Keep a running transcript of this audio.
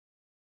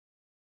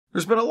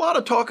There's been a lot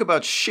of talk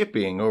about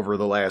shipping over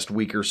the last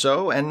week or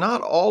so, and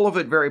not all of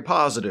it very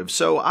positive,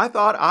 so I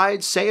thought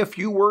I'd say a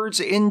few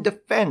words in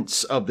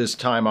defense of this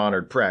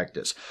time-honored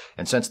practice.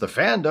 And since the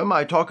fandom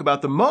I talk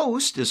about the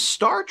most is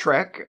Star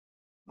Trek,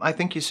 I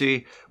think you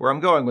see where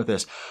I'm going with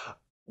this.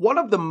 One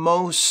of the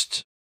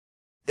most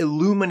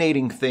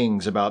illuminating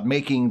things about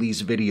making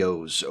these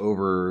videos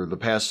over the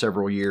past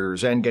several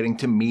years and getting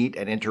to meet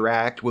and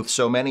interact with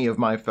so many of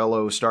my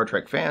fellow Star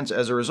Trek fans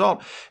as a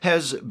result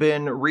has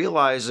been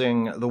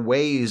realizing the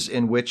ways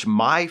in which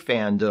my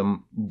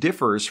fandom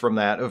differs from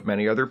that of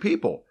many other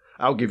people.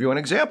 I'll give you an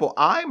example.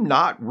 I'm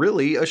not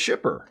really a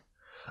shipper.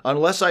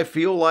 Unless I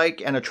feel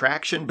like an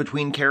attraction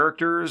between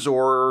characters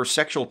or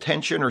sexual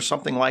tension or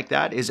something like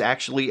that is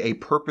actually a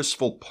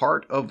purposeful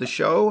part of the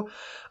show,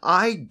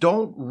 I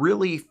don't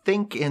really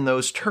think in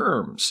those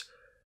terms.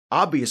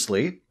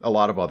 Obviously, a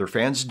lot of other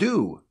fans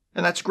do,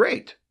 and that's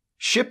great.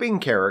 Shipping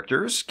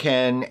characters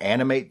can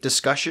animate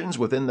discussions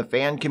within the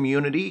fan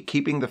community,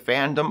 keeping the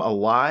fandom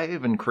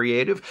alive and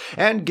creative,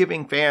 and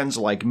giving fans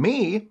like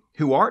me,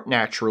 who aren't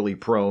naturally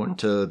prone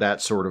to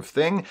that sort of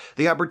thing,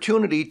 the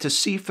opportunity to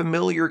see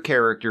familiar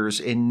characters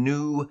in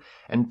new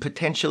and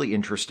potentially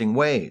interesting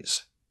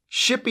ways.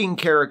 Shipping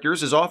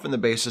characters is often the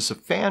basis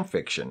of fan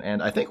fiction,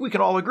 and I think we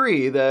can all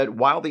agree that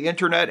while the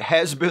internet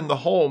has been the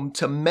home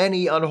to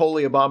many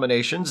unholy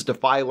abominations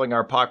defiling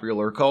our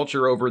popular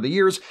culture over the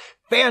years,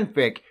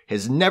 fanfic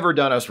has never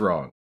done us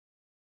wrong.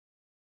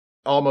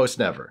 Almost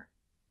never.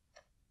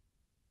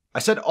 I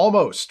said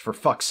almost, for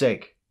fuck's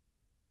sake.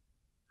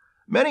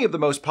 Many of the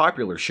most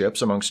popular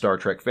ships among Star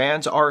Trek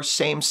fans are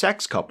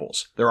same-sex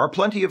couples. There are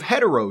plenty of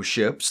hetero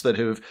ships that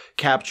have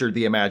captured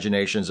the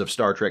imaginations of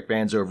Star Trek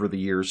fans over the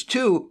years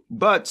too,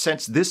 but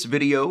since this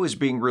video is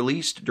being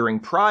released during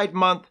Pride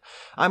Month,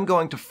 I'm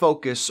going to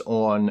focus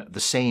on the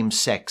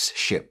same-sex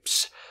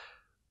ships.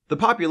 The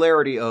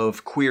popularity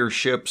of queer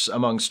ships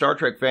among Star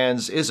Trek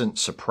fans isn't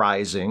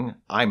surprising.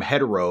 I'm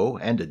hetero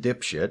and a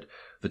dipshit.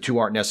 The two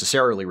aren't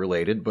necessarily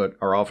related, but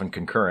are often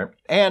concurrent.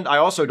 And I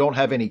also don't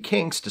have any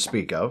kinks to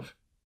speak of.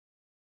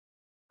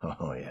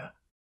 Oh, yeah.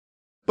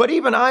 But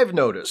even I've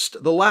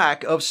noticed the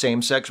lack of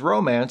same-sex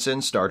romance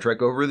in Star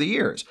Trek over the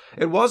years.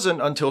 It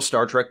wasn't until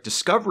Star Trek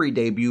Discovery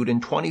debuted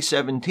in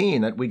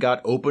 2017 that we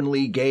got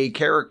openly gay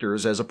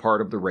characters as a part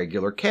of the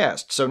regular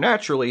cast. So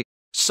naturally,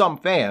 some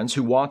fans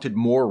who wanted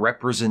more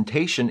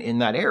representation in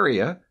that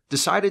area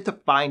decided to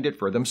find it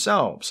for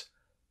themselves.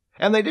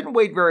 And they didn't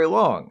wait very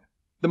long.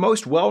 The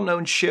most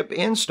well-known ship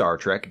in Star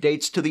Trek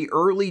dates to the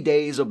early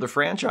days of the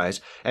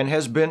franchise and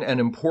has been an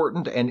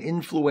important and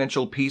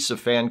influential piece of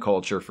fan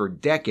culture for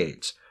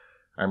decades.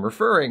 I'm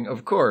referring,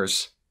 of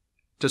course,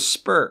 to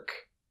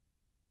Spirk.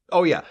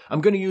 Oh yeah,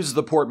 I'm going to use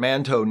the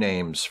portmanteau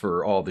names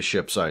for all the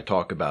ships I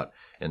talk about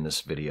in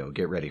this video.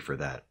 Get ready for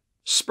that.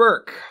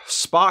 Spirk,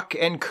 Spock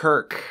and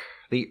Kirk.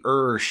 The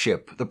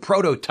ship, the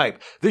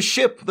prototype, the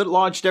ship that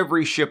launched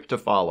every ship to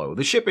follow.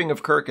 The shipping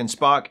of Kirk and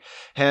Spock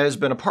has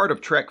been a part of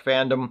Trek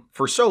fandom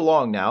for so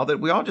long now that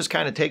we all just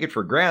kind of take it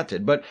for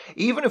granted. But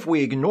even if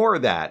we ignore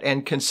that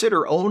and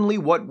consider only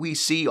what we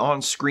see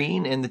on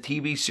screen in the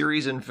TV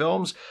series and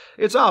films,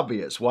 it's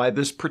obvious why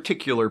this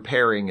particular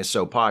pairing is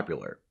so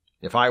popular.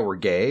 If I were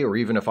gay, or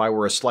even if I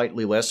were a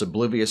slightly less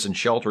oblivious and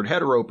sheltered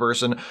hetero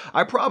person,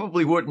 I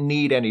probably wouldn't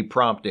need any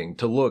prompting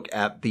to look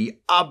at the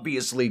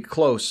obviously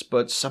close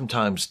but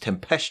sometimes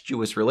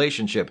tempestuous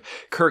relationship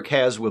Kirk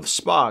has with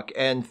Spock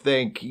and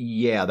think,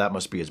 yeah, that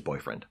must be his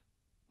boyfriend.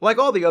 Like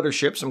all the other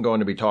ships I'm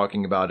going to be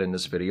talking about in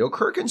this video,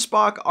 Kirk and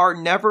Spock are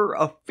never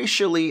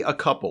officially a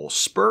couple.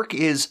 Spirk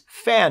is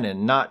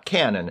fanon, not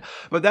canon,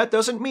 but that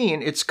doesn't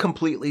mean it's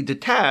completely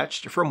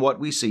detached from what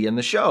we see in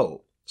the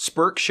show.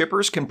 Spirk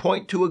shippers can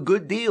point to a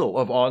good deal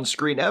of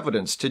on-screen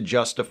evidence to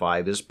justify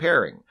this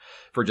pairing.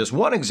 For just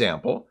one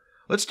example,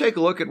 let's take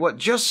a look at what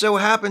just so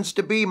happens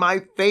to be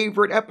my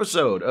favorite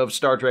episode of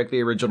Star Trek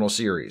The Original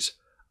Series,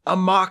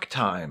 Amok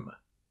Time.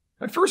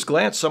 At first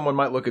glance, someone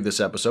might look at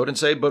this episode and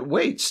say, but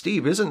wait,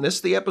 Steve, isn't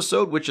this the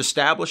episode which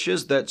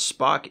establishes that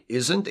Spock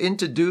isn't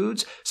into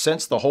dudes,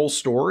 since the whole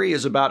story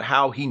is about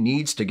how he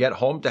needs to get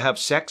home to have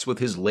sex with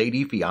his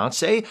lady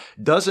fiancée?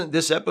 Doesn't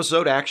this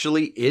episode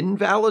actually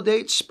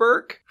invalidate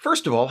Spirk?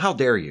 First of all, how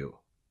dare you?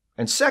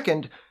 And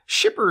second,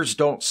 shippers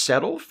don't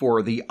settle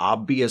for the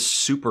obvious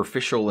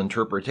superficial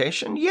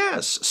interpretation.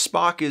 Yes,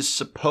 Spock is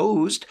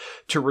supposed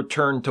to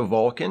return to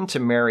Vulcan to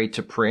marry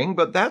T'Pring,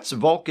 but that's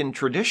Vulcan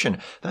tradition.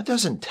 That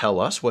doesn't tell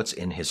us what's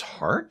in his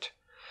heart.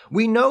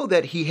 We know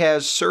that he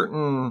has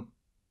certain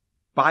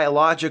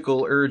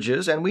biological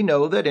urges, and we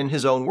know that, in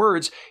his own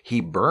words, he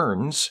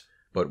burns,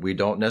 but we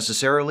don't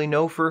necessarily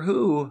know for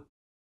who.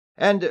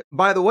 And,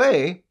 by the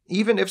way,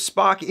 even if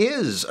Spock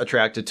is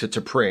attracted to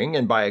T'Pring,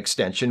 and by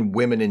extension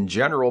women in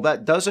general,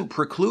 that doesn't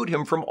preclude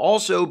him from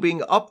also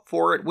being up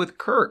for it with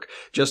Kirk.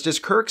 Just as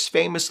Kirk's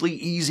famously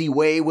easy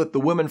way with the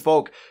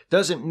womenfolk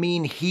doesn't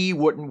mean he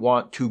wouldn't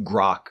want to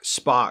grok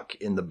Spock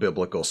in the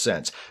biblical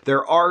sense.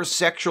 There are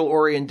sexual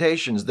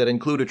orientations that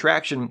include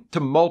attraction to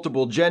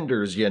multiple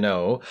genders, you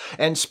know,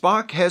 and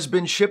Spock has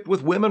been shipped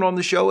with women on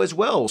the show as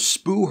well.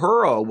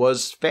 Spoo-Hura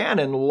was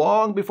fanon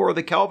long before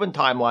the Kelvin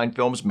timeline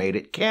films made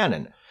it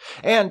canon.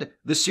 And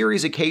the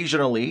series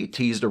occasionally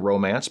teased a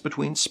romance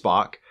between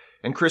Spock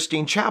and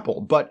Christine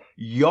Chapel, but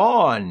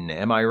yawn,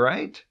 am I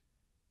right?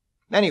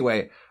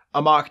 Anyway,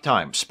 Amok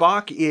time.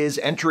 Spock is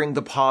entering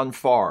the Pon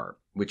farr,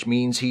 which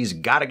means he's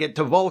gotta get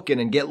to Vulcan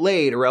and get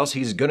laid or else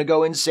he's gonna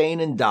go insane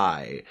and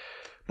die.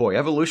 Boy,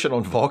 evolution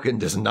on Vulcan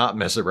does not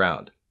mess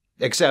around.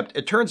 Except,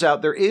 it turns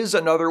out there is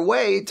another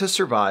way to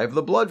survive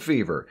the blood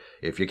fever.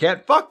 If you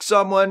can't fuck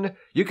someone,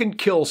 you can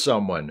kill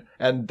someone,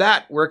 and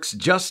that works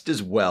just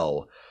as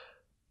well.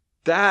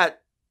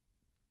 That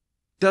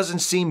doesn't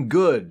seem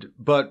good,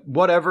 but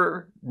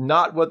whatever,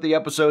 not what the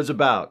episode's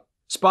about.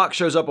 Spock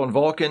shows up on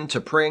Vulcan.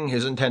 T'Pring,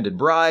 his intended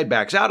bride,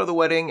 backs out of the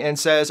wedding and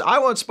says, I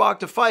want Spock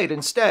to fight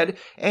instead,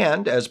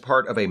 and as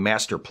part of a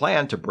master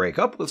plan to break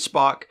up with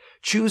Spock,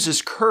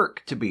 chooses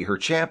Kirk to be her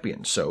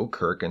champion. So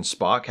Kirk and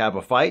Spock have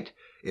a fight.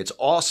 It's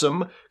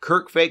awesome.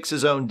 Kirk fakes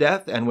his own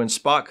death, and when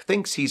Spock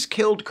thinks he's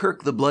killed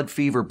Kirk, the blood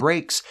fever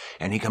breaks,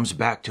 and he comes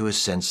back to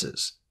his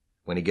senses.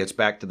 When he gets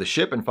back to the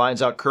ship and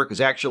finds out Kirk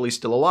is actually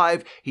still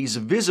alive, he's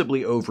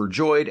visibly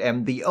overjoyed,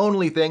 and the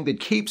only thing that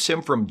keeps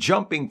him from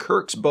jumping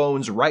Kirk's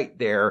bones right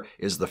there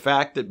is the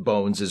fact that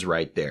Bones is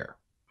right there.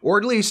 Or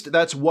at least,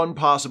 that's one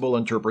possible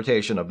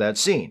interpretation of that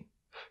scene.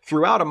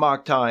 Throughout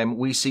Amok time,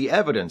 we see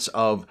evidence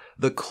of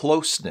the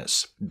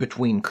closeness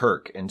between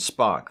Kirk and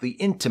Spock, the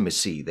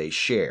intimacy they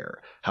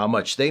share, how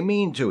much they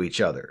mean to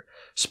each other.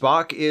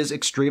 Spock is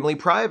extremely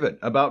private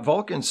about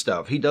Vulcan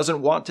stuff. He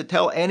doesn't want to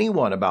tell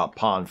anyone about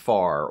Pon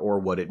farr or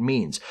what it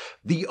means.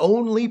 The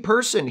only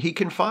person he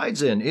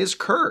confides in is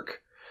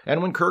Kirk.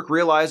 And when Kirk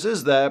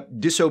realizes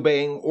that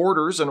disobeying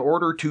orders in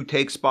order to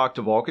take Spock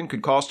to Vulcan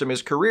could cost him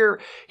his career,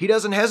 he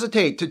doesn't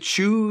hesitate to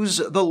choose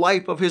the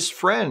life of his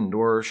friend,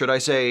 or should I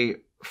say,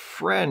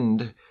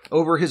 friend,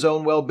 over his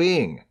own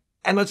well-being.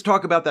 And let's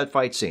talk about that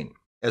fight scene.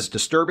 As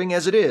disturbing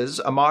as it is,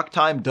 Amok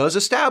time does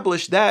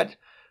establish that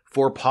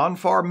for Pon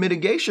farr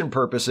mitigation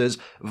purposes,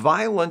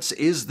 violence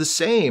is the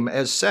same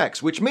as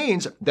sex, which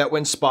means that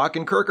when Spock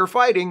and Kirk are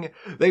fighting,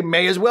 they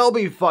may as well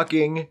be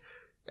fucking.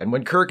 And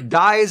when Kirk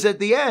dies at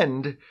the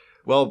end,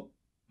 well,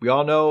 we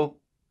all know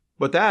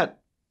what that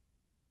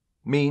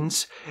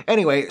means.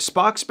 Anyway,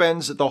 Spock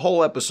spends the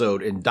whole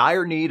episode in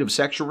dire need of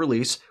sexual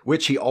release,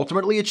 which he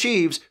ultimately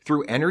achieves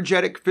through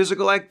energetic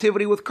physical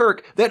activity with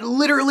Kirk that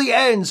literally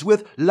ends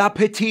with la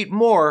petite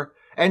mort.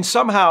 And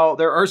somehow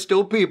there are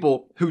still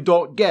people who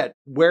don't get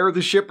where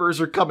the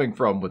shippers are coming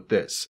from with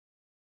this.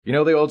 You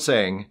know the old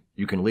saying,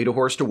 you can lead a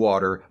horse to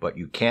water, but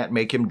you can't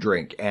make him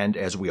drink. And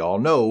as we all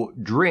know,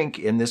 drink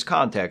in this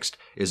context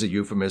is a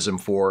euphemism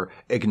for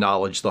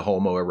acknowledge the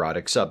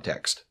homoerotic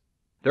subtext.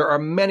 There are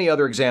many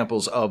other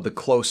examples of the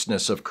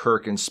closeness of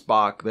Kirk and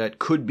Spock that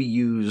could be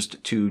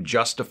used to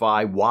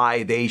justify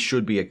why they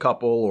should be a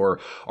couple or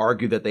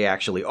argue that they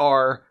actually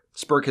are.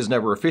 Spirk has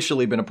never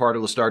officially been a part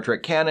of the Star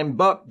Trek canon,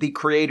 but the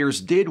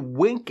creators did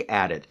wink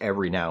at it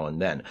every now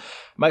and then.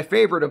 My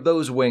favorite of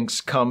those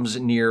winks comes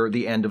near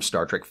the end of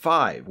Star Trek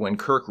V, when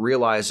Kirk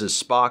realizes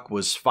Spock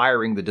was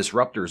firing the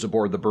disruptors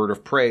aboard the bird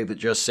of prey that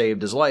just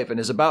saved his life and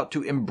is about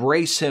to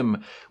embrace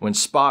him when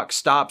Spock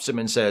stops him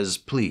and says,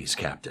 "Please,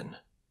 Captain,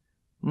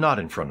 not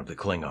in front of the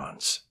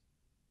Klingons."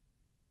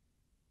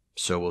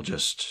 So we'll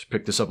just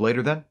pick this up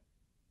later then?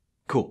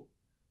 Cool.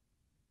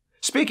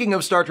 Speaking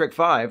of Star Trek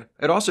V,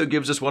 it also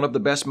gives us one of the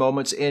best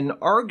moments in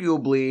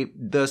arguably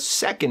the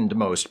second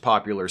most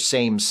popular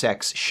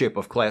same-sex ship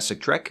of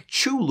classic Trek,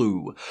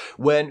 Chulu,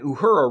 when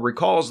Uhura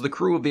recalls the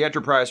crew of the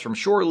Enterprise from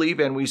shore leave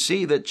and we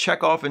see that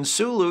Chekhov and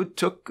Sulu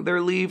took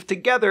their leave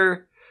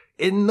together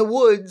in the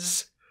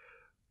woods.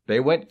 They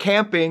went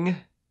camping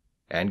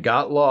and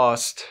got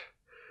lost.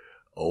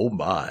 Oh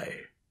my.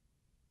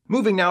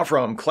 Moving now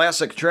from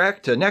classic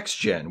Trek to next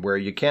gen, where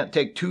you can't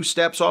take 2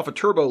 steps off a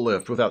turbo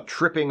lift without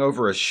tripping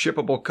over a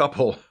shippable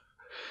couple.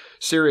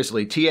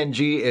 Seriously,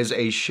 TNG is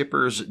a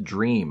shipper's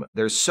dream.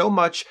 There's so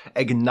much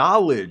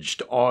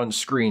acknowledged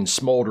on-screen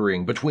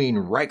smoldering between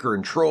Riker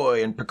and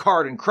Troy and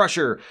Picard and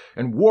Crusher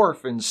and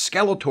Worf and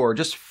Skeletor.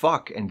 Just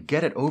fuck and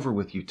get it over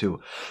with, you two.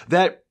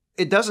 That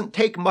it doesn't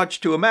take much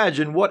to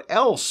imagine what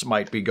else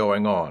might be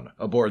going on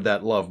aboard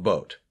that love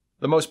boat.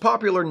 The most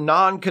popular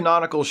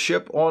non-canonical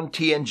ship on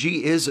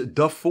TNG is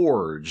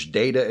DaForge,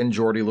 Data and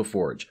Geordi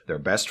LaForge. They're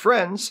best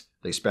friends,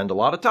 they spend a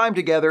lot of time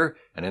together,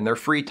 and in their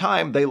free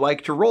time they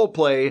like to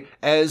roleplay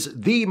as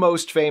the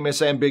most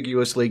famous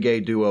ambiguously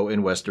gay duo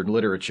in Western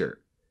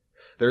literature.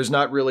 There's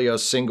not really a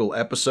single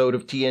episode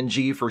of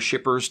TNG for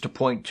shippers to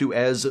point to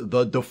as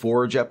the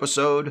DaForge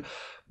episode,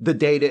 The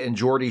Data and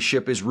Geordi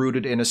ship is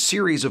rooted in a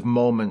series of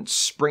moments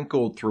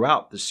sprinkled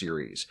throughout the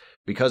series.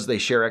 Because they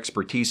share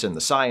expertise in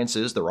the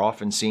sciences, they're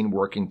often seen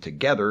working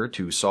together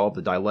to solve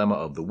the dilemma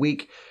of the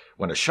week.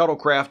 When a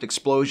shuttlecraft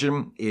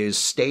explosion is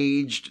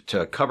staged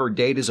to cover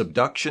Data's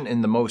abduction in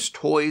the most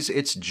toys,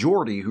 it's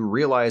Geordi who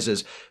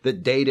realizes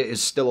that Data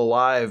is still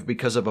alive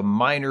because of a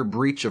minor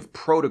breach of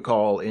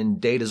protocol in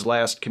Data's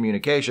last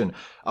communication.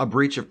 A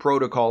breach of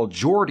protocol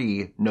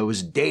Geordi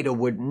knows Data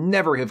would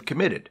never have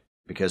committed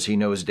because he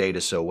knows Data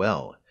so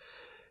well.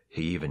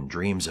 He even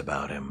dreams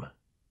about him.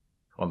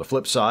 On the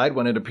flip side,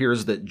 when it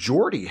appears that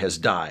Geordi has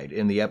died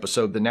in the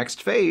episode The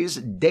Next Phase,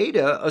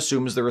 Data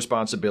assumes the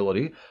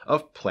responsibility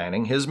of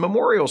planning his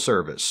memorial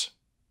service,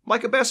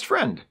 like a best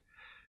friend,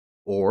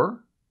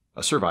 or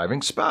a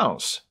surviving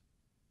spouse.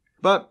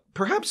 But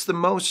perhaps the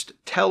most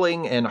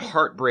telling and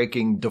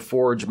heartbreaking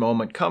DaForge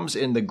moment comes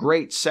in the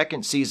great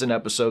second season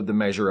episode The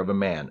Measure of a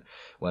Man,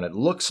 when it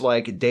looks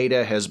like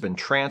Data has been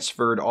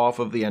transferred off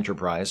of the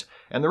Enterprise,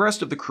 and the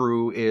rest of the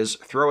crew is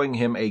throwing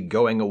him a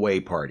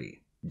going-away party.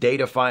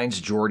 Data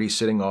finds Geordi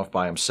sitting off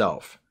by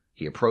himself.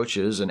 He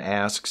approaches and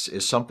asks,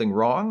 "Is something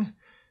wrong?"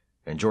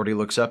 And Geordi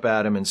looks up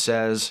at him and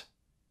says,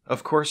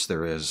 "Of course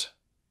there is.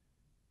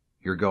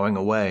 You're going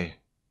away."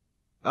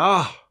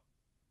 Ah,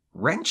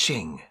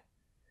 wrenching.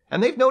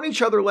 And they've known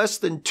each other less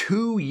than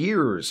 2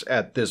 years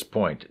at this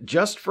point.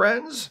 Just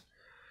friends?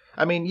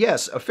 I mean,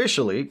 yes,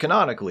 officially,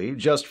 canonically,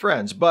 just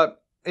friends,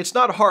 but it's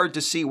not hard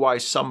to see why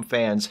some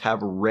fans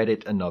have read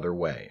it another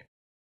way.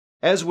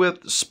 As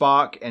with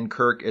Spock and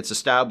Kirk, it's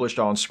established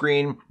on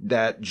screen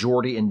that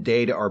Geordi and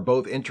Data are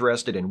both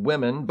interested in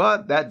women,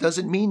 but that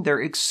doesn't mean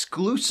they're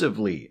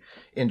exclusively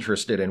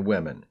interested in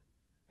women.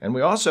 And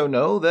we also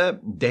know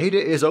that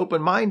Data is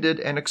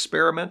open-minded and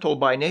experimental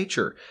by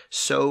nature,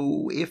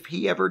 so if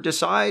he ever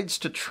decides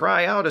to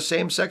try out a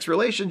same-sex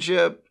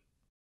relationship,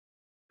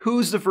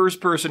 who's the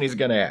first person he's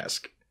going to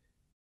ask?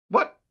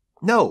 What?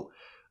 No.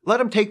 Let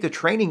him take the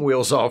training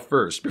wheels off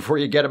first before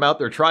you get him out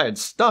there trying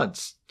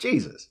stunts.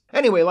 Jesus.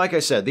 Anyway, like I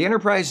said, the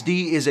Enterprise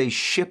D is a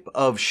ship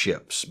of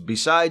ships.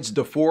 Besides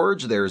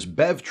DaForge, there's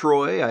Bev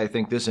Troy. I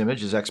think this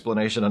image is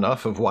explanation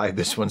enough of why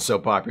this one's so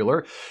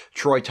popular.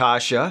 Troy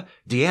Tasha.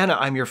 Deanna,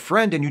 I'm your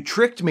friend and you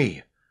tricked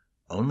me.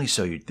 Only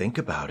so you'd think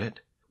about it.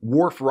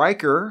 Worf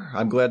Riker.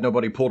 I'm glad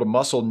nobody pulled a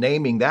muscle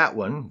naming that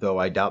one, though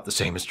I doubt the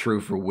same is true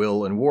for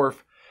Will and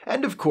Worf.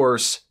 And of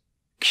course,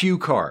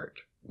 Q-Card,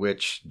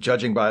 which,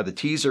 judging by the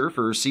teaser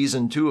for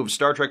Season 2 of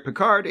Star Trek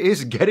Picard,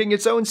 is getting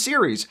its own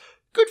series.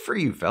 Good for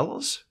you,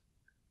 fellas.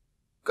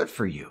 Good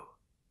for you.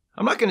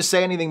 I'm not going to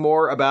say anything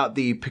more about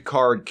the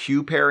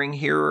Picard-Q pairing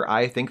here.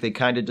 I think they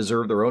kind of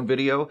deserve their own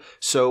video,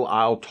 so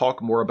I'll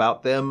talk more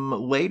about them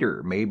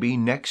later, maybe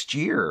next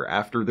year,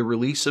 after the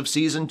release of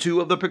Season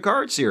 2 of the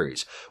Picard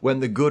series, when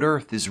the good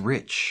earth is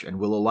rich and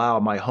will allow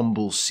my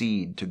humble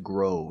seed to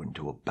grow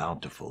into a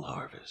bountiful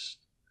harvest.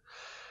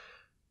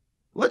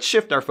 Let's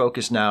shift our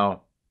focus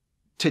now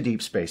to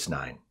Deep Space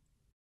Nine.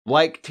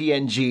 Like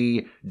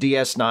TNG,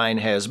 DS9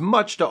 has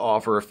much to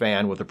offer a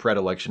fan with a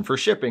predilection for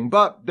shipping,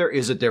 but there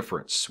is a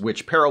difference,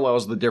 which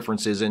parallels the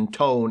differences in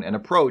tone and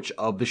approach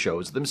of the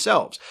shows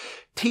themselves.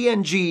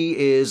 TNG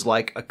is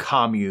like a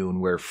commune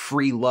where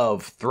free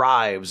love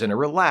thrives in a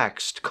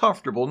relaxed,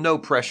 comfortable,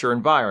 no-pressure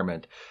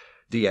environment.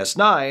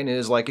 DS9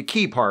 is like a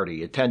key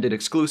party attended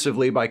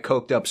exclusively by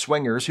coked-up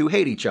swingers who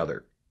hate each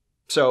other.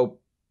 So,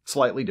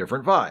 slightly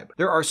different vibe.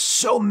 There are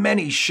so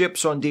many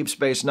ships on Deep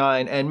Space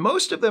Nine, and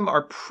most of them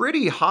are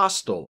pretty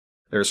hostile.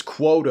 There's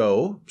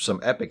Quoto, some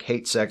epic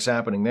hate sex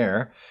happening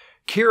there.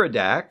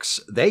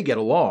 Kiridax, they get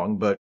along,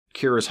 but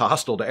Kira's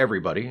hostile to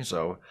everybody,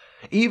 so.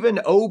 Even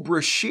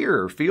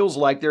Garashir feels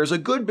like there's a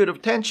good bit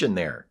of tension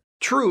there.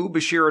 True,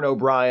 Bashir and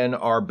O'Brien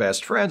are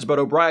best friends, but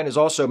O'Brien is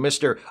also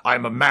Mr.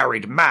 I'm a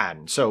married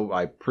man, so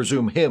I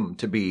presume him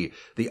to be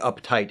the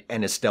uptight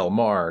Ennis Del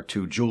Mar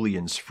to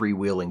Julian's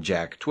freewheeling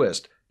Jack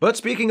Twist. But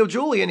speaking of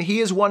Julian, he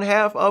is one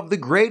half of the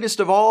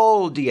greatest of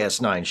all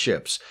DS9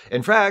 ships.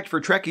 In fact,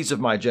 for Trekkies of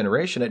my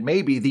generation, it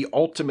may be the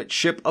ultimate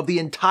ship of the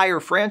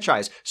entire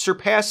franchise,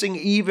 surpassing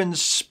even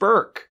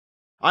Spirk.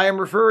 I am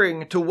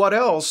referring to what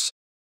else?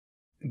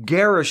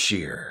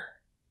 Garashir.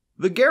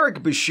 The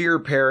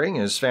Garrick-Bashir pairing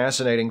is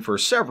fascinating for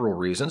several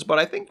reasons, but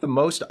I think the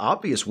most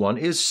obvious one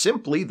is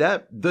simply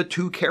that the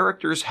two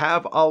characters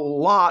have a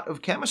lot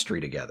of chemistry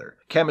together.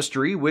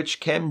 Chemistry which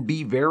can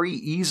be very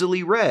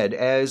easily read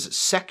as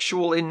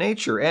sexual in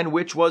nature, and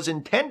which was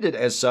intended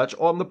as such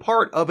on the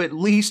part of at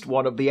least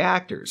one of the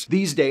actors.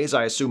 These days,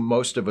 I assume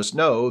most of us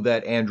know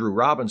that Andrew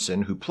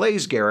Robinson, who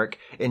plays Garrick,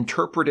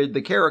 interpreted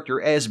the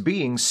character as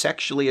being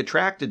sexually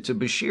attracted to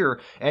Bashir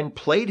and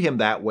played him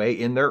that way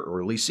in their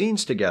early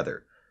scenes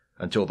together.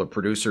 Until the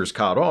producers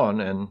caught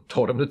on and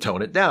told him to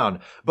tone it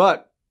down.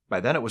 But by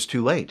then it was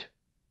too late.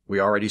 We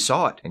already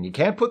saw it, and you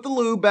can't put the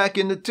lube back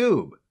in the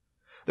tube.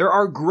 There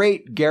are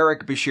great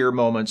Garrick-Bashir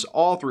moments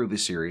all through the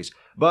series,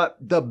 but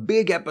the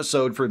big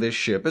episode for this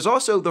ship is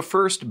also the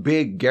first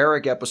big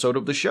Garrick episode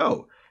of the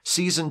show,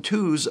 Season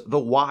 2's The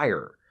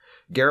Wire.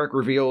 Garak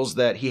reveals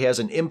that he has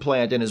an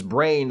implant in his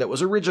brain that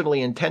was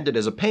originally intended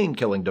as a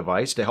pain-killing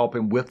device to help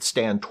him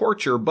withstand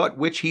torture, but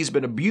which he's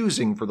been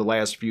abusing for the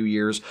last few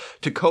years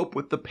to cope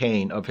with the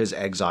pain of his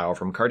exile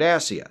from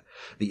Cardassia.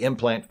 The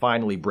implant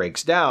finally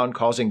breaks down,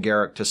 causing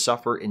Garak to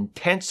suffer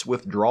intense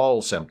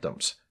withdrawal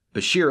symptoms.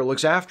 Bashir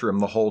looks after him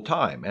the whole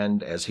time,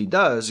 and as he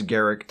does,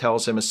 Garak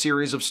tells him a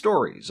series of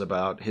stories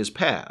about his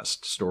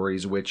past,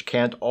 stories which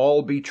can't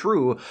all be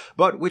true,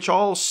 but which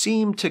all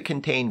seem to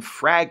contain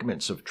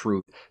fragments of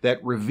truth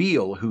that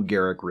reveal who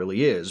Garak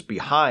really is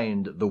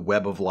behind the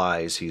web of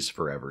lies he's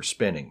forever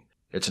spinning.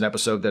 It's an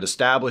episode that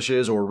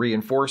establishes or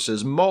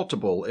reinforces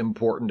multiple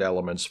important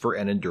elements for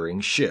an enduring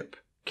ship.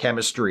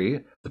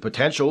 Chemistry, the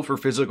potential for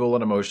physical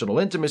and emotional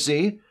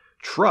intimacy,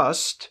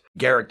 trust.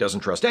 Garak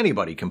doesn't trust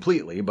anybody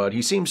completely, but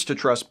he seems to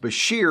trust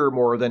Bashir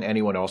more than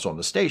anyone else on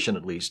the station,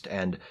 at least,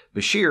 and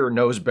Bashir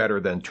knows better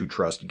than to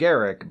trust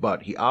Garak,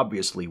 but he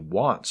obviously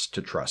wants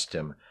to trust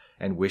him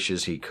and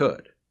wishes he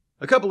could.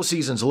 A couple of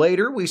seasons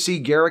later, we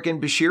see Garak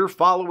and Bashir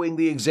following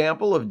the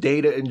example of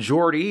Data and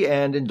Geordi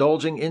and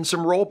indulging in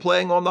some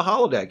role-playing on the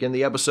holodeck in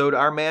the episode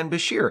Our Man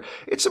Bashir.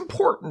 It's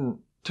important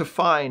to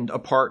find a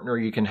partner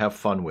you can have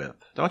fun with,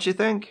 don't you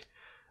think?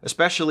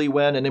 Especially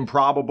when an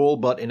improbable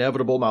but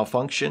inevitable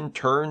malfunction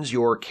turns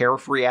your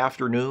carefree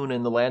afternoon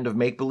in the land of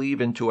make-believe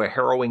into a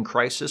harrowing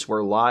crisis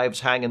where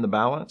lives hang in the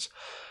balance.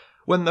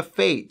 When the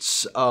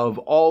fates of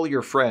all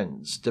your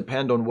friends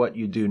depend on what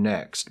you do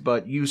next,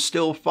 but you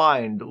still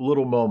find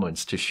little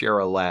moments to share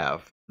a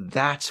laugh,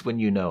 that's when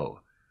you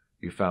know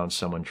you found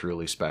someone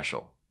truly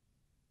special.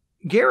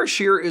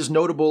 Garashir is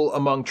notable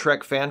among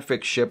Trek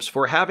fanfic ships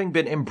for having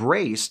been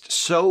embraced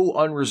so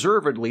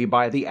unreservedly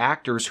by the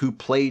actors who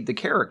played the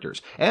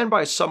characters, and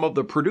by some of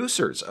the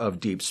producers of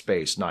Deep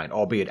Space Nine,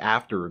 albeit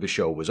after the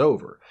show was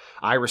over.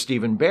 Ira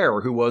Steven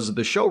Behr, who was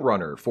the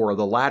showrunner for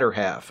the latter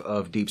half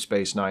of Deep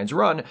Space Nine's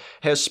run,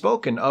 has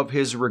spoken of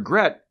his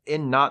regret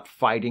in not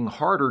fighting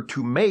harder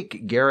to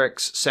make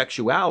Garak's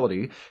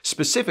sexuality,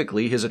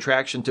 specifically his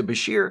attraction to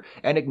Bashir,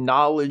 an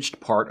acknowledged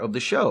part of the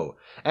show.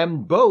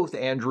 And both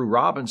Andrew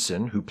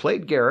Robinson, who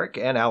played Garak,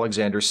 and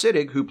Alexander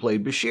Siddig, who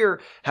played Bashir,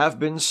 have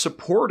been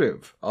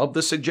supportive of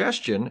the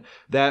suggestion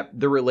that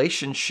the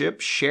relationship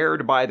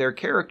shared by their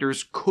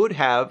characters could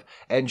have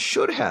and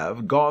should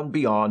have gone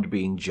beyond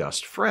being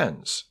just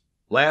friends.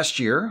 Last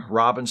year,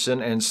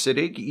 Robinson and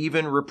Siddig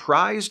even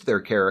reprised their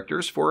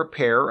characters for a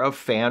pair of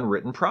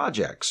fan-written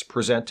projects,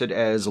 presented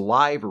as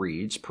live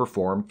reads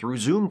performed through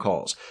Zoom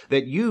calls,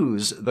 that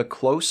use the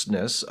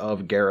closeness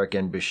of Garak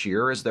and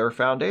Bashir as their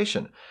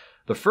foundation.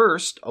 The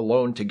first,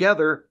 Alone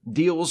Together,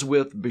 deals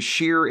with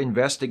Bashir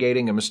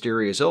investigating a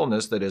mysterious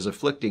illness that is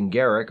afflicting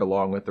Garak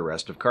along with the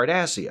rest of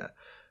Cardassia.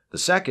 The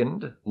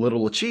second,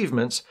 Little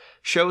Achievements,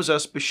 shows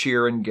us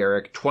Bashir and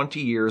Garak 20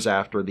 years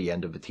after the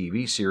end of the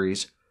TV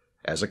series.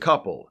 As a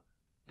couple,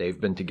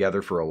 they've been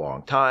together for a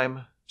long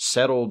time,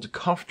 settled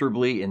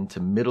comfortably into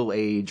middle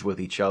age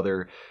with each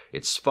other.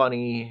 It's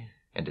funny,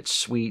 and it's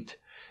sweet,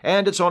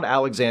 and it's on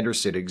Alexander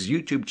Siddig's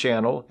YouTube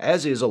channel,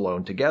 as is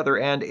Alone Together,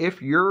 and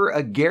if you're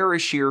a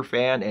Garashir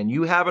fan and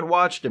you haven't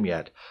watched him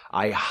yet,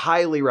 I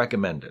highly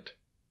recommend it.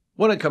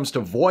 When it comes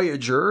to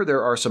Voyager,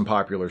 there are some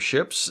popular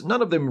ships.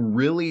 None of them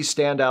really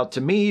stand out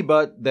to me,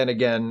 but then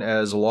again,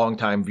 as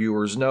longtime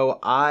viewers know,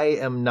 I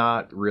am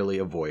not really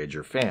a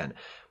Voyager fan.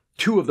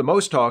 Two of the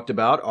most talked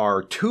about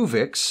are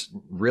Tuvix.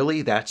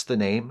 Really, that's the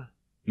name?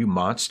 You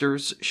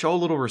monsters, show a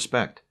little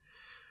respect.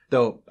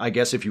 Though, I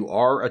guess if you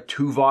are a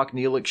Tuvok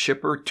Neelix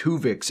shipper,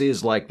 Tuvix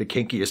is like the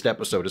kinkiest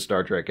episode of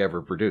Star Trek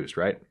ever produced,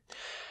 right?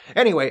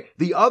 Anyway,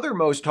 the other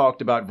most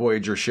talked about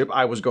Voyager ship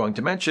I was going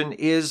to mention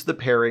is the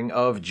pairing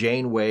of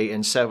Janeway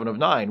and Seven of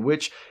Nine,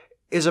 which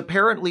is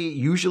apparently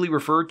usually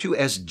referred to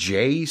as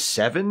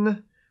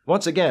J7.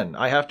 Once again,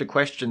 I have to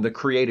question the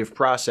creative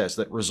process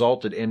that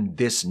resulted in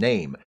this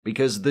name,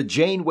 because the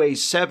Janeway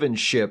 7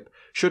 ship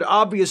should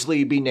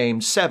obviously be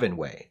named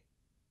Sevenway.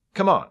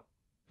 Come on,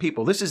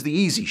 people, this is the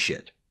easy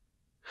shit.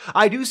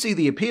 I do see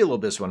the appeal of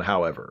this one,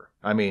 however.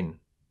 I mean,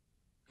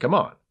 come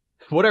on,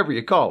 whatever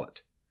you call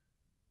it.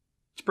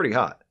 It's pretty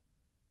hot.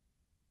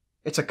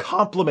 It's a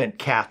compliment,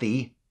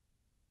 Kathy.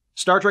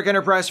 Star Trek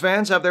Enterprise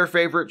fans have their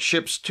favorite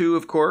ships too,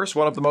 of course.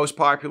 One of the most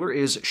popular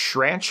is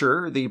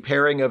Shrancher, the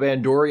pairing of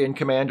Andorian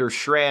Commander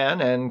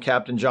Shran and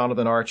Captain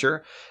Jonathan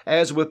Archer.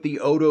 As with the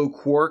Odo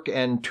Quark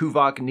and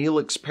Tuvok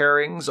Neelix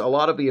pairings, a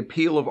lot of the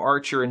appeal of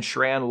Archer and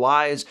Shran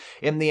lies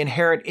in the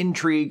inherent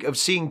intrigue of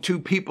seeing two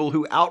people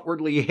who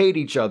outwardly hate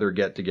each other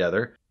get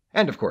together.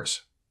 And, of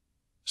course,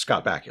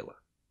 Scott Bakula.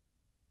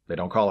 They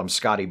don't call him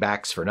Scotty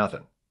Bax for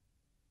nothing.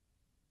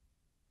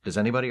 Does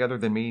anybody other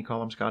than me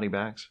call him Scotty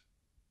Bax?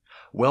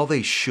 Well,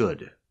 they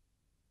should.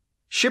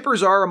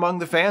 Shippers are among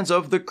the fans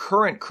of the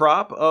current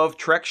crop of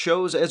Trek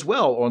shows as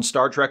well. On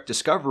Star Trek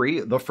Discovery,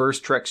 the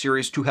first Trek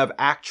series to have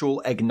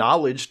actual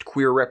acknowledged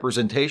queer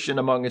representation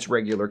among its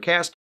regular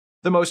cast,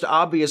 the most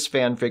obvious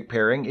fanfic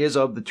pairing is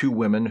of the two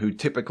women who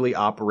typically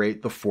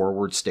operate the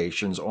forward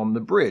stations on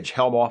the bridge,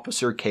 Helm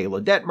Officer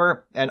Kayla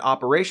Detmer and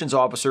Operations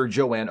Officer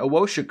Joanne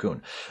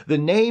Owoshikun. The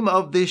name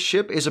of this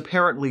ship is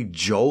apparently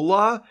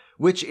Jola,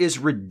 which is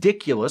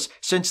ridiculous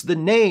since the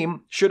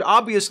name should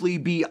obviously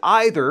be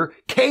either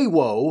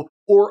Kawo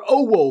or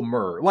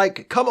Owomer.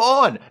 Like, come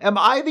on, am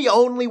I the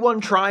only one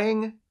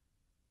trying?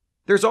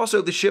 There's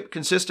also the ship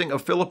consisting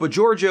of Philippa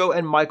Georgiou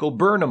and Michael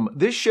Burnham.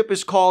 This ship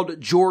is called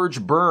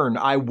George Byrne.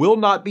 I will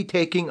not be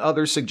taking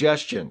other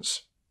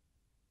suggestions.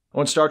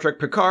 On Star Trek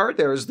Picard,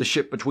 there is the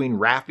ship between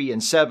Raffi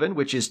and Seven,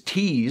 which is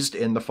teased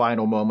in the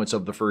final moments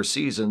of the first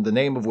season, the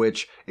name of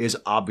which is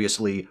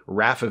obviously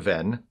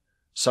Raffiven.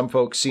 Some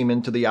folks seem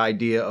into the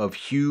idea of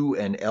Hugh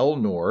and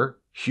Elnor,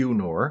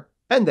 Hugh-Nor.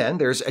 And then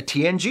there's a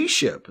TNG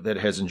ship that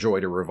has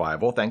enjoyed a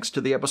revival thanks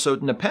to the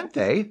episode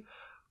Nepenthe,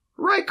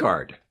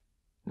 Rykard.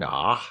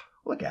 Nah,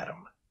 look at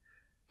him.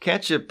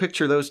 Can't you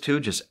picture those two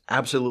just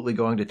absolutely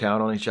going to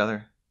town on each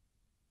other?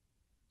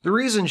 The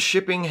reason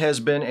shipping has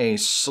been a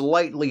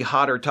slightly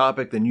hotter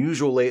topic than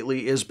usual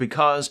lately is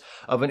because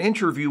of an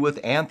interview with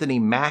Anthony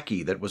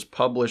Mackie that was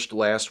published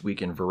last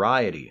week in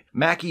Variety.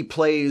 Mackie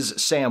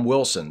plays Sam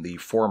Wilson, the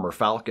former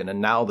Falcon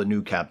and now the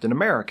new Captain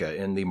America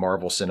in the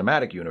Marvel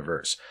Cinematic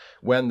Universe.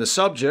 When the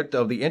subject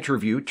of the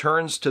interview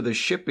turns to the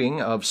shipping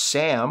of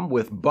Sam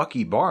with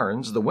Bucky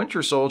Barnes, the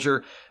Winter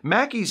Soldier,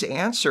 Mackie's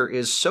answer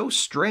is so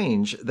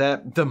strange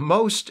that the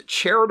most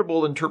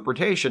charitable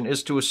interpretation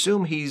is to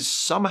assume he's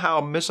somehow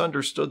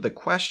misunderstood the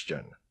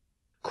question.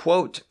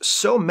 Quote,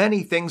 "So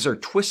many things are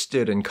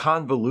twisted and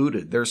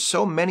convoluted. There's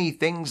so many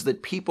things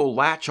that people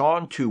latch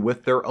onto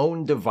with their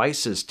own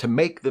devices to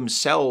make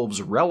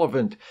themselves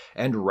relevant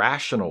and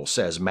rational,"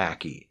 says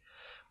Mackie.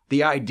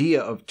 The idea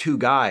of two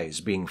guys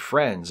being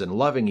friends and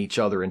loving each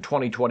other in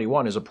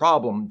 2021 is a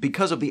problem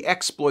because of the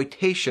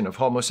exploitation of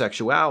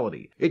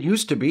homosexuality. It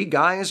used to be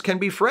guys can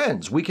be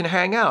friends, we can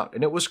hang out,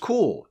 and it was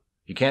cool.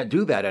 You can't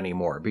do that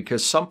anymore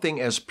because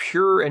something as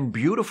pure and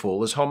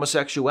beautiful as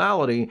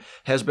homosexuality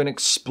has been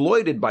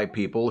exploited by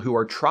people who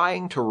are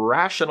trying to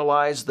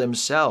rationalize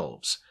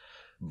themselves.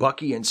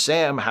 Bucky and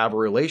Sam have a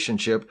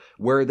relationship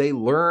where they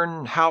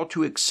learn how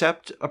to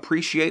accept,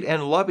 appreciate,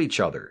 and love each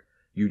other.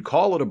 You'd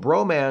call it a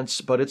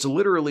bromance, but it's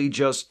literally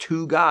just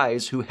two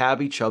guys who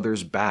have each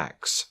other's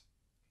backs.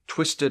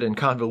 Twisted and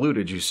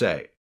convoluted, you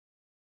say?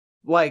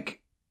 Like,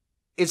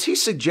 is he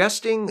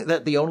suggesting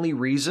that the only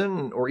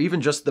reason, or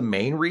even just the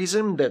main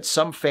reason, that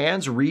some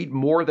fans read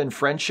more than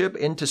friendship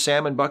into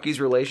Sam and Bucky's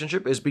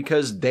relationship is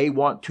because they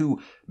want to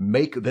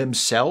make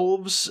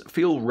themselves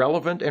feel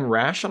relevant and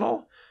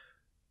rational?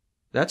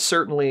 That's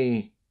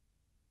certainly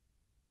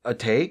a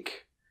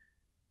take.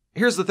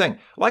 Here's the thing.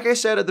 Like I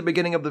said at the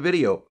beginning of the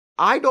video,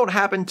 I don't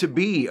happen to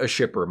be a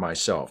shipper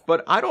myself,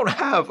 but I don't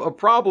have a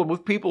problem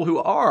with people who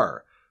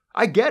are.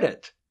 I get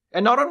it.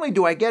 And not only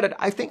do I get it,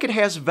 I think it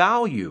has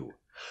value.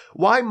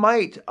 Why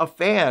might a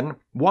fan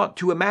want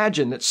to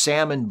imagine that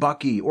Sam and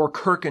Bucky or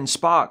Kirk and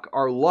Spock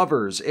are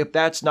lovers if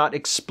that's not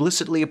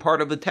explicitly a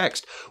part of the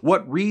text?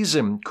 What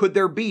reason could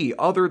there be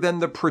other than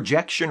the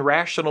projection,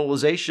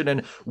 rationalization,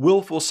 and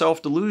willful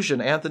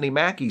self-delusion Anthony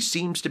Mackie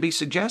seems to be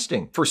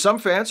suggesting? For some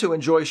fans who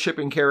enjoy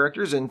shipping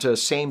characters into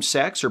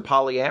same-sex or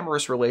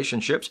polyamorous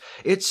relationships,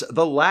 it's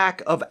the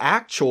lack of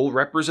actual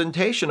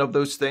representation of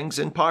those things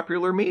in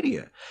popular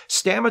media.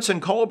 Stamets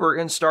and Culber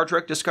in Star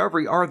Trek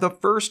Discovery are the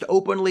first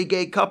openly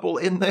gay couple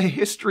in the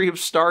history of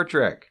Star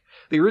Trek.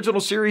 The original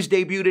series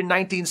debuted in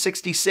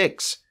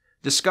 1966.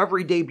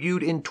 Discovery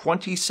debuted in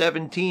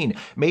 2017.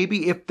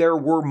 Maybe if there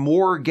were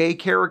more gay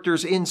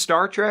characters in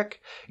Star Trek,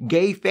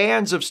 gay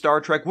fans of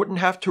Star Trek wouldn't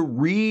have to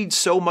read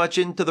so much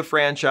into the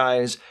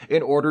franchise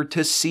in order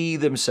to see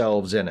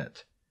themselves in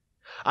it.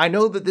 I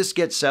know that this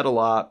gets said a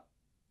lot,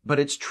 but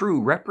it's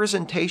true.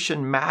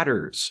 Representation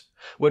matters.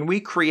 When we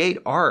create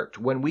art,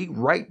 when we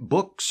write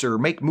books or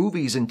make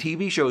movies and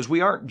TV shows, we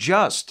aren't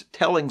just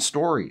telling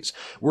stories.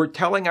 We're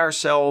telling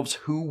ourselves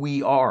who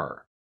we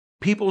are.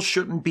 People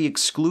shouldn't be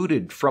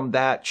excluded from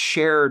that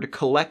shared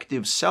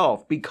collective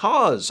self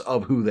because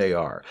of who they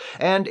are.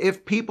 And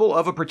if people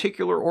of a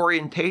particular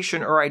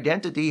orientation or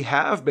identity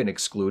have been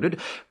excluded,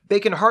 they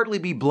can hardly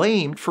be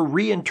blamed for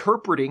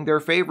reinterpreting their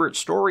favorite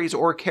stories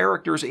or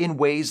characters in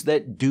ways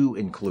that do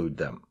include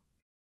them.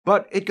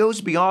 But it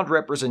goes beyond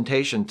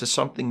representation to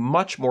something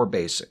much more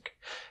basic.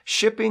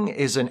 Shipping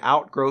is an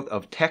outgrowth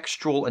of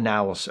textual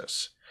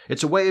analysis.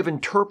 It's a way of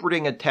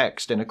interpreting a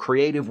text in a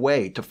creative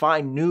way to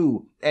find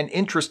new and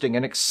interesting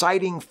and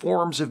exciting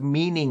forms of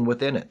meaning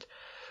within it.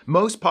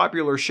 Most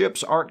popular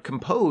ships aren't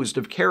composed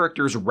of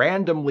characters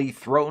randomly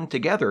thrown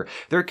together.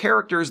 They're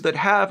characters that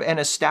have an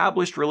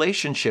established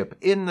relationship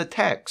in the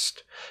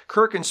text.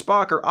 Kirk and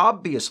Spock are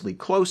obviously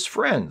close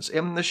friends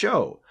in the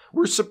show.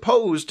 We're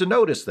supposed to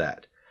notice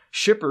that.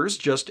 Shippers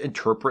just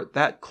interpret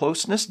that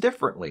closeness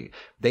differently.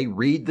 They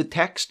read the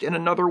text in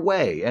another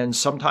way, and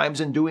sometimes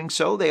in doing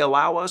so, they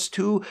allow us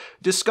to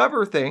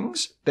discover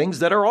things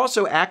that are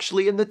also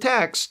actually in the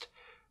text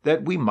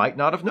that we might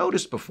not have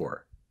noticed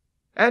before.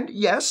 And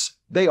yes,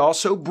 they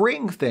also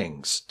bring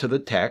things to the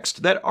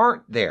text that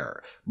aren't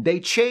there.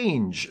 They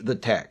change the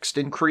text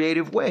in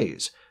creative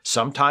ways.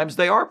 Sometimes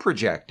they are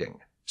projecting.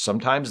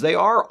 Sometimes they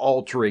are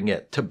altering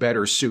it to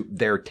better suit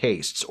their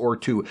tastes or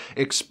to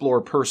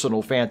explore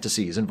personal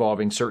fantasies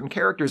involving certain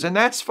characters, and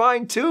that's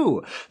fine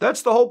too.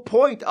 That's the whole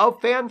point of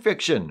fan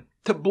fiction.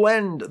 To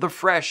blend the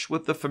fresh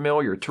with the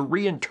familiar, to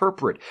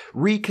reinterpret,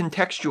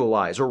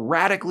 recontextualize, or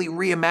radically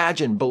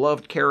reimagine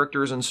beloved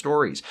characters and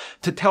stories,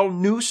 to tell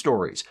new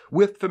stories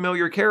with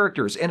familiar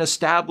characters in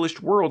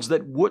established worlds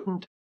that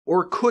wouldn't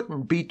or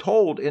couldn't be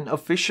told in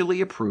officially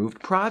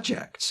approved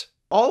projects.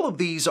 All of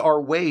these are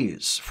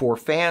ways for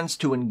fans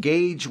to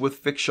engage with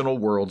fictional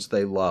worlds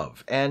they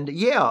love. And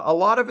yeah, a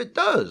lot of it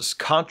does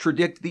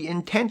contradict the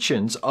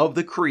intentions of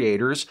the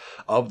creators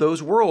of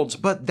those worlds,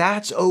 but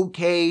that's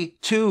okay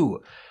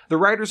too. The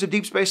writers of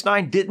Deep Space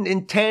Nine didn't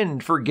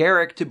intend for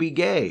Garak to be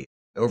gay.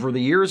 Over the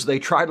years, they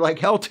tried like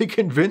hell to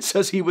convince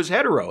us he was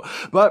hetero.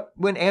 But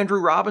when Andrew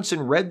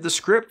Robinson read the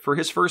script for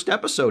his first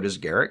episode as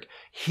Garak,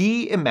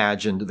 he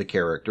imagined the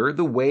character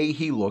the way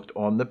he looked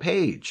on the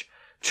page.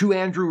 To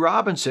Andrew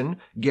Robinson,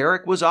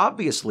 Garak was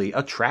obviously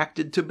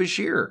attracted to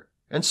Bashir,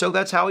 and so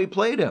that's how he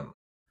played him.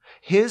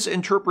 His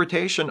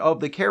interpretation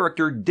of the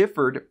character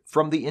differed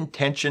from the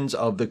intentions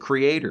of the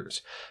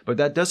creators, but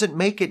that doesn't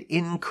make it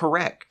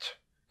incorrect.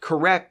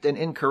 Correct and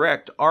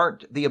incorrect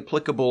aren't the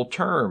applicable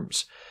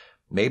terms.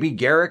 Maybe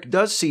Garak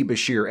does see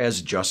Bashir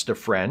as just a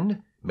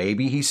friend.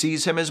 Maybe he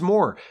sees him as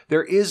more.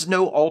 There is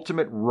no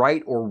ultimate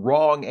right or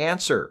wrong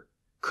answer.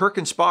 Kirk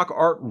and Spock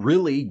aren't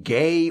really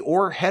gay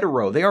or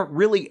hetero. They aren't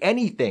really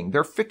anything.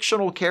 They're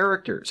fictional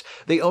characters.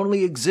 They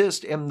only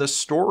exist in the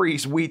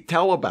stories we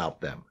tell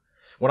about them.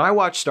 When I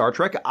watch Star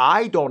Trek,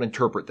 I don't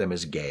interpret them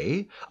as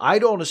gay. I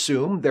don't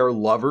assume they're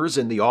lovers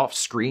in the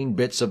off-screen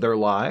bits of their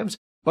lives.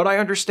 But I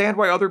understand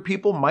why other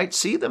people might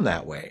see them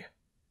that way.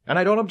 And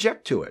I don't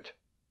object to it.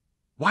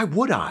 Why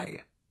would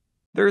I?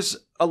 There's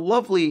a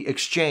lovely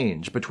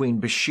exchange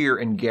between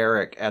Bashir and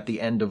Garak at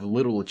the end of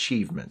Little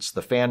Achievements,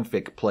 the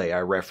fanfic play I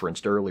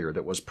referenced earlier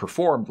that was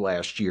performed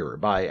last year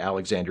by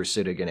Alexander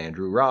Siddig and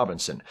Andrew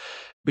Robinson.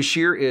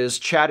 Bashir is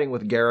chatting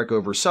with Garak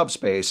over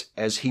subspace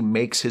as he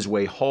makes his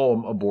way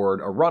home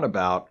aboard a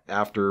runabout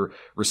after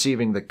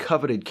receiving the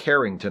coveted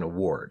Carrington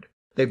Award.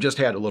 They've just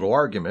had a little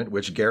argument,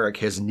 which Garak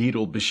has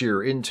needled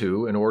Bashir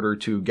into in order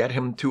to get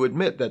him to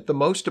admit that the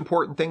most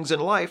important things in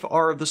life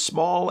are the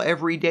small,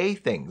 everyday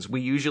things we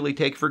usually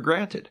take for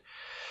granted.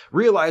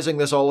 Realizing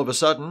this all of a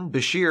sudden,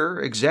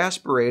 Bashir,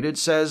 exasperated,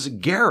 says,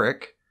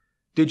 "Garak,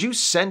 did you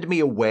send me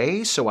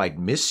away so I'd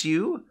miss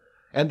you?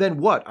 And then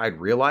what, I'd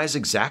realize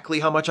exactly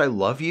how much I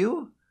love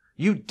you?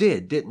 You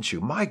did, didn't you?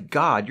 My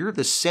God, you're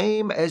the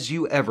same as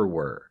you ever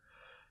were."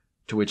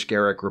 To which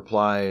Garak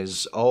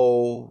replies,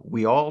 "Oh,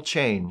 we all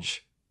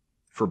change.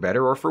 For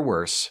better or for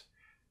worse.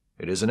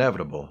 It is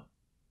inevitable.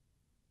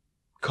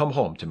 Come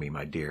home to me,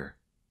 my dear."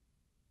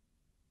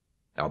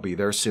 "I'll be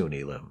there soon,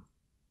 Elim,"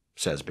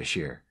 says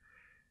Bashir.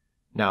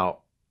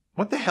 Now,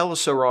 what the hell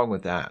is so wrong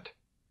with that?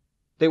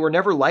 They were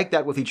never like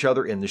that with each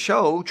other in the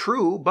show,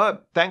 true,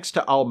 but thanks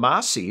to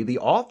Almasi, the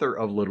author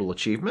of Little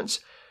Achievements,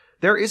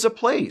 there is a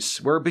place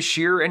where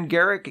Bashir and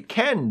Garak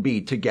can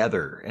be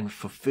together and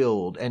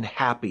fulfilled and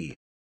happy.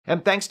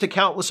 And thanks to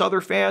countless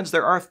other fans,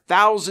 there are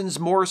thousands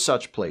more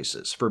such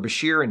places for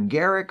Bashir and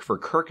Garak, for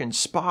Kirk and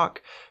Spock,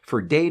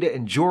 for Data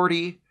and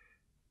Geordi,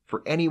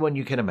 for anyone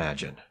you can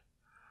imagine.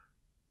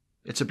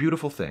 It's a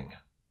beautiful thing.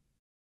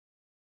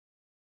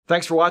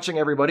 Thanks for watching,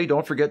 everybody.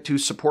 Don't forget to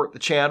support the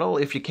channel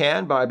if you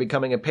can by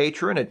becoming a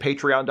patron at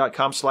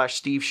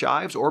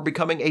patreon.com/SteveShives or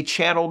becoming a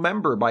channel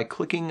member by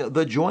clicking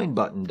the join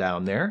button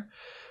down there.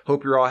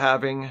 Hope you're all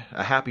having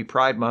a happy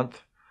Pride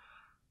Month,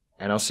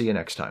 and I'll see you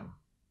next time.